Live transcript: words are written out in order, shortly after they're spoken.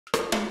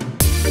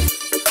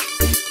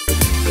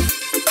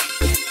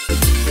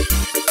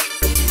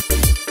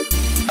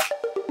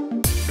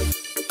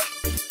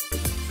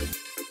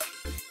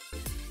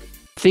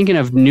Thinking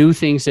of new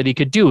things that he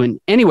could do. And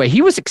anyway,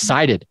 he was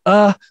excited,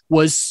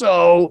 was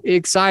so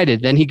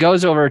excited. Then he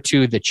goes over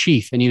to the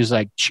chief and he was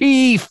like,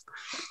 "Chief,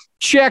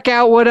 check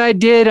out what I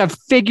did. I've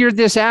figured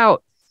this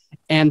out."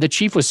 And the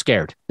chief was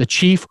scared. The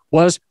chief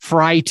was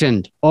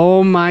frightened.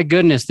 Oh my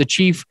goodness. The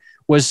chief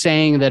was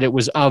saying that it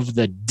was of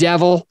the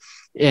devil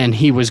and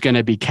he was going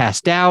to be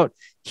cast out.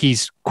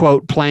 He's,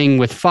 quote, playing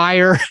with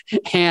fire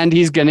and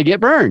he's going to get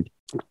burned.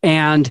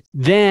 And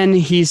then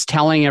he's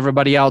telling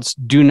everybody else,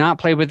 do not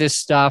play with this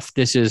stuff.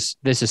 This is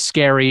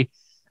scary.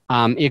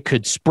 It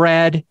could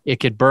spread.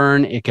 It could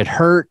burn. It could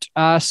hurt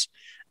us.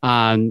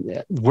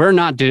 We're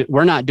not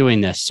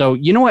doing this. So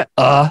you know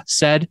what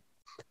said?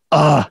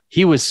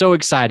 He was so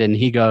excited. And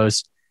he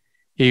goes,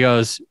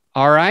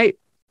 all right,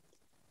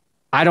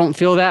 I don't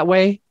feel that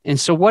way. And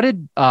so what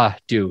did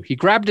do? He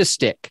grabbed a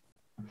stick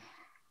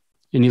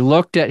and he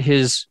looked at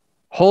his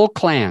whole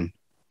clan,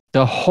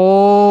 the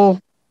whole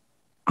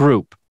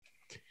group.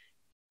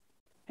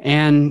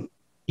 And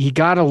he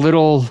got a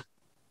little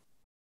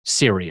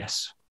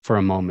serious for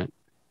a moment.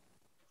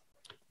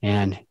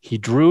 And he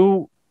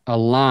drew a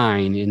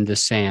line in the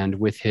sand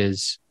with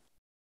his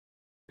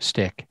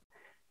stick.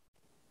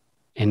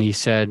 And he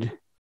said,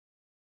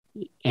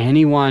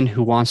 anyone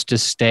who wants to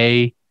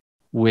stay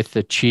with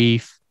the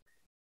chief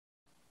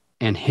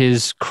and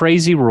his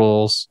crazy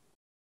rules,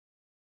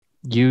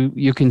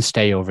 you can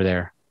stay over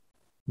there.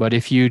 But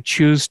if you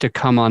choose to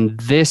come on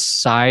this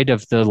side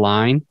of the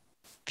line,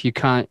 if you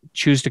can't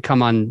choose to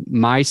come on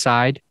my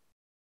side,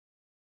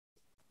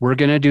 we're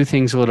going to do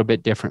things a little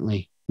bit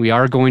differently. We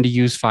are going to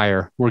use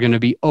fire. We're going to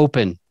be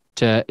open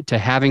to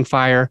having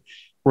fire.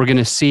 We're going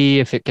to see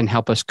if it can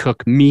help us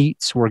cook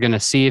meats. We're going to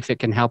see if it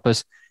can help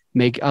us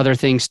make other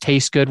things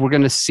taste good. We're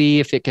going to see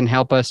if it can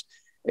help us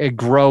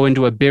grow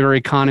into a bigger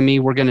economy.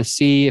 We're going to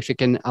see if it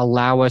can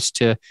allow us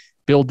to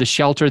build the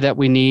shelter that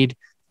we need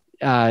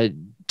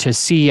to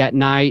see at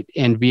night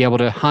and be able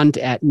to hunt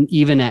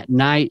even at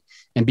night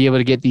and be able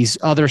to get these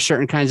other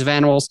certain kinds of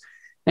animals.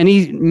 And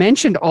he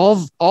mentioned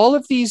all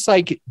of these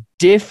like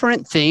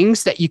different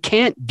things that you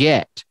can't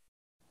get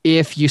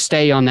if you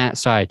stay on that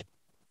side.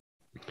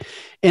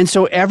 And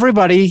so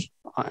everybody,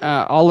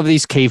 all of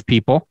these cave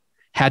people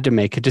had to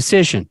make a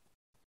decision.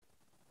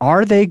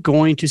 Are they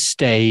going to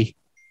stay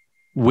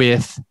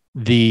with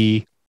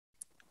the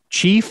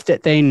chief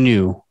that they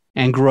knew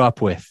and grew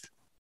up with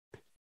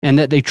and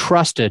that they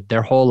trusted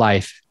their whole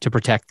life to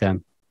protect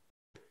them?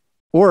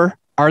 Or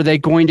are they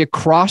going to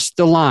cross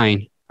the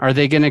line? Are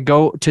they going to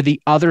go to the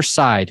other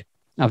side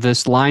of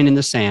this line in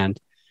the sand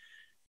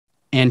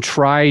and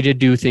try to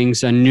do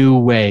things a new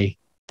way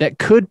that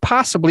could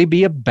possibly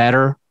be a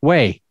better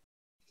way?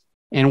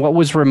 And what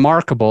was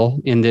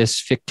remarkable in this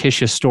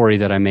fictitious story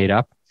that I made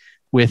up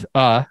with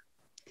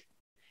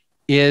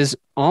is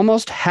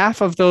almost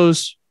half of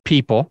those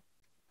people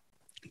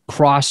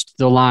crossed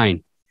the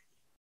line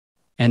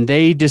and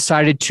they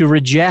decided to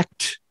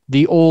reject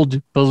the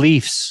old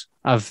beliefs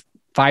of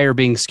fire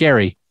being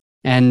scary.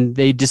 And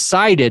they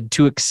decided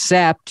to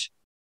accept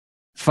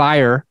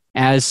fire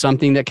as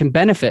something that can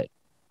benefit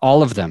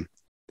all of them.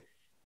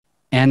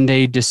 And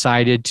they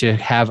decided to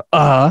have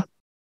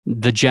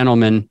the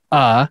gentleman,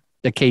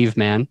 the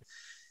caveman,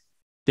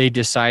 they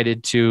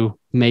decided to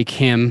make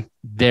him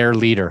their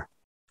leader.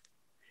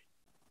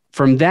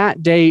 From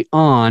that day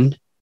on,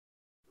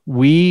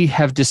 we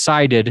have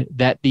decided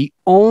that the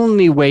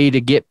only way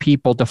to get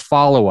people to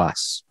follow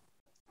us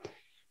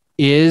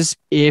is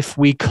if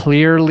we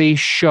clearly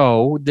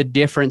show the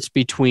difference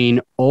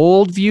between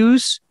old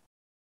views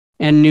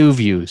and new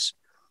views.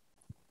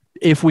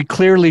 If we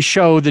clearly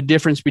show the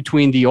difference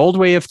between the old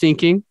way of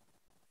thinking,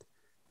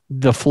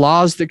 the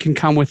flaws that can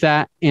come with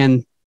that,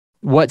 and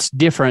what's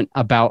different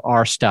about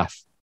our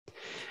stuff.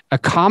 A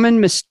common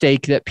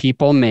mistake that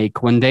people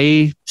make when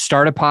they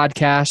start a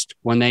podcast,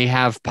 when they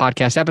have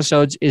podcast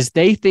episodes, is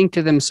they think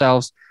to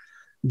themselves,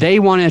 they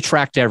want to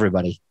attract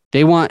everybody.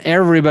 They want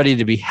everybody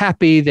to be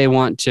happy. They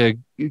want to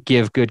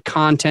give good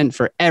content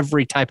for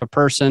every type of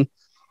person.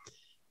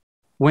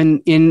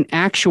 When in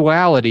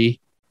actuality,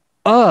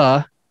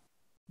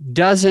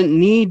 doesn't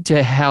need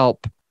to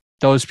help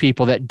those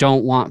people that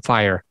don't want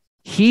fire.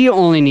 He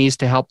only needs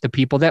to help the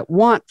people that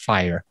want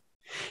fire.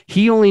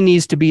 He only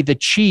needs to be the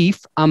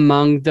chief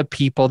among the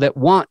people that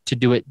want to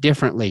do it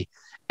differently.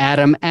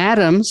 Adam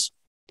Adams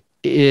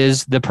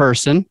is the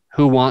person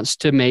who wants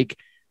to make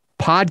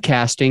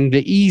podcasting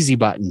the easy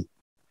button.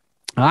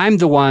 I'm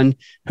the one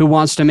who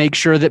wants to make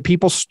sure that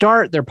people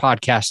start their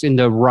podcast in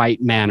the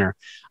right manner.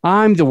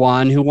 I'm the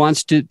one who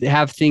wants to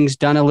have things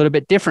done a little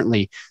bit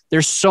differently.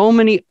 There's so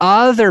many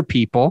other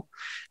people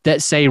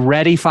that say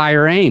ready,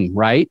 fire, aim,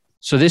 right?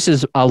 So this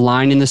is a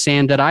line in the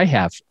sand that I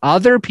have.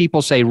 Other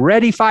people say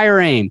ready, fire,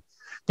 aim.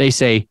 They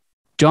say,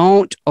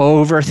 don't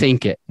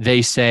overthink it.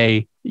 They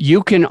say,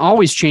 you can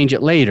always change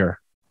it later.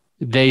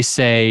 They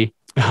say,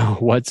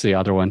 what's the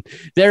other one?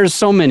 There's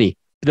so many.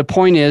 The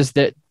point is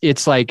that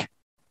it's like,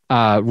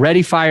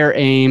 Ready, fire,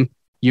 aim.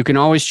 You can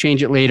always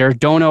change it later.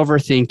 Don't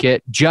overthink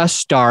it. Just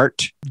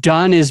start.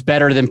 Done is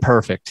better than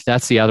perfect.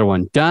 That's the other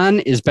one. Done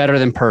is better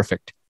than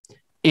perfect.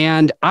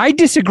 And I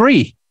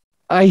disagree.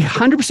 I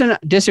 100%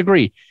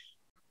 disagree.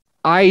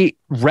 I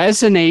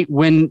resonate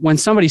when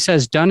somebody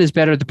says done is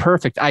better than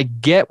perfect. I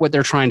get what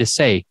they're trying to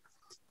say.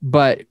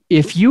 But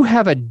if you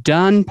have a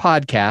done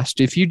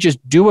podcast, if you just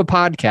do a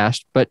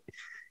podcast, but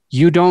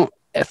you don't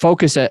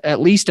focus at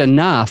least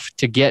enough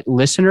to get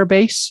listener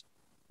base,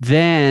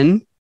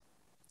 then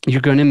you're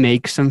going to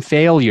make some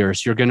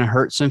failures. You're going to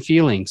hurt some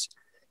feelings.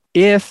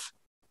 If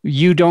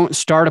you don't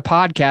start a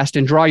podcast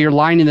and draw your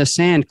line in the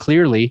sand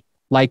clearly,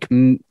 like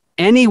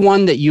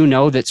anyone that you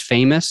know that's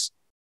famous,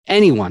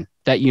 anyone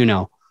that you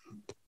know,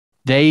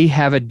 they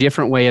have a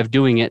different way of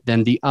doing it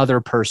than the other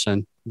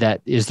person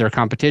that is their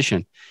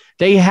competition.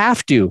 They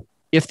have to.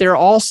 If they're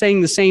all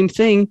saying the same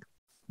thing,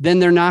 then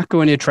they're not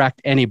going to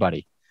attract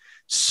anybody.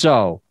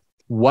 So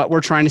what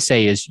we're trying to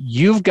say is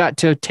you've got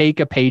to take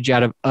a page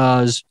out of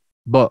U's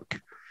book.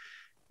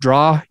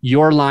 Draw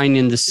your line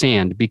in the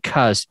sand,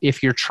 because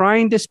if you're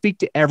trying to speak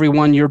to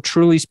everyone, you're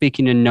truly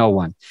speaking to no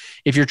one.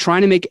 If you're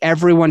trying to make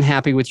everyone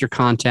happy with your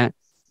content,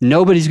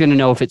 nobody's going to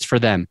know if it's for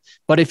them.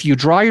 But if you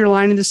draw your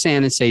line in the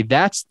sand and say,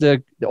 that's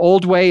the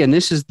old way and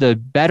this is the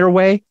better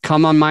way,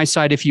 come on my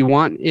side if you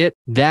want it,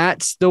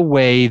 that's the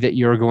way that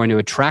you're going to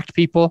attract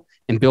people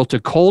and build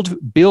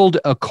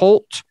a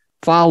cult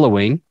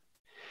following,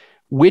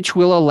 which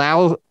will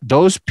allow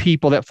those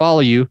people that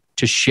follow you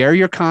to share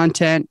your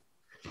content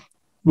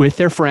with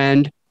their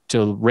friend,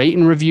 to rate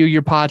and review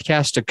your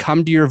podcast, to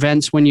come to your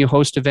events when you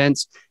host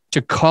events,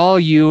 to call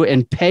you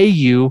and pay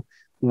you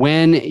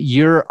when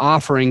you're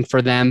offering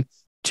for them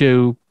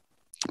to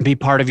be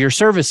part of your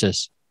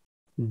services.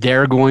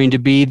 They're going to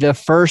be the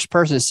first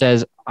person that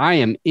says, I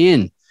am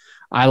in.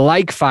 I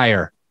like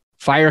fire.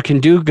 Fire can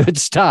do good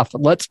stuff.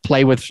 Let's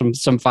play with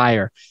some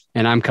fire.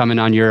 And I'm coming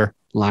on your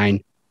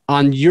line,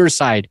 on your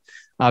side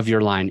of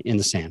your line in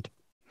the sand.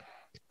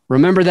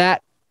 Remember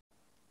that.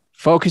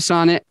 Focus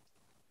on it.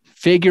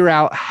 Figure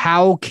out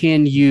how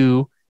can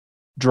you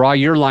draw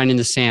your line in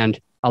the sand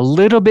a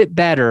little bit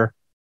better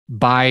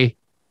by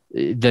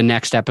the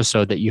next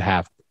episode that you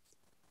have.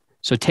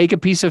 So take a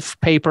piece of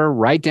paper,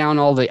 write down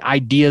all the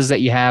ideas that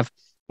you have,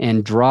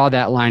 and draw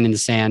that line in the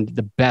sand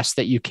the best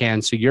that you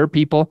can so your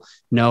people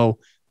know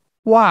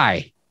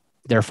why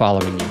they're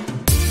following you.